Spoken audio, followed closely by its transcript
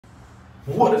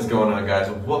What is going on,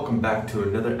 guys? Welcome back to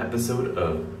another episode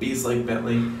of Bees Like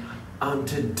Bentley. On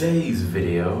today's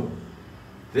video,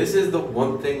 this is the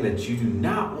one thing that you do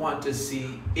not want to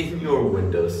see in your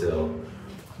windowsill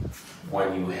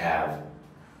when you have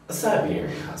a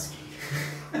Siberian husky.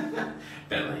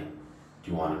 Bentley, do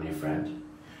you want a new friend?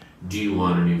 Do you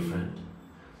want a new friend?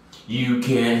 You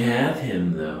can't have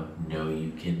him though. No,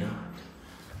 you cannot.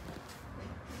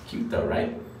 Cute though,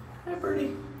 right? Hi,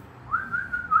 birdie.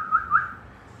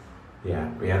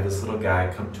 Yeah, we have this little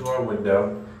guy come to our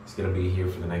window. He's gonna be here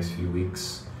for the next few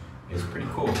weeks. It's pretty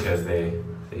cool because they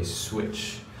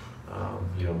switch,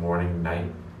 morning,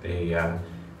 night. They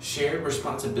share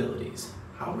responsibilities.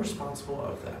 How responsible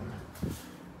of them?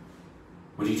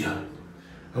 What are you doing?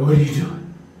 What are you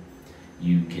doing?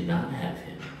 You cannot have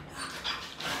him.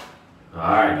 All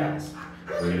right, guys,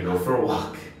 we're gonna go for a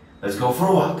walk. Let's go for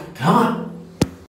a walk. Come on.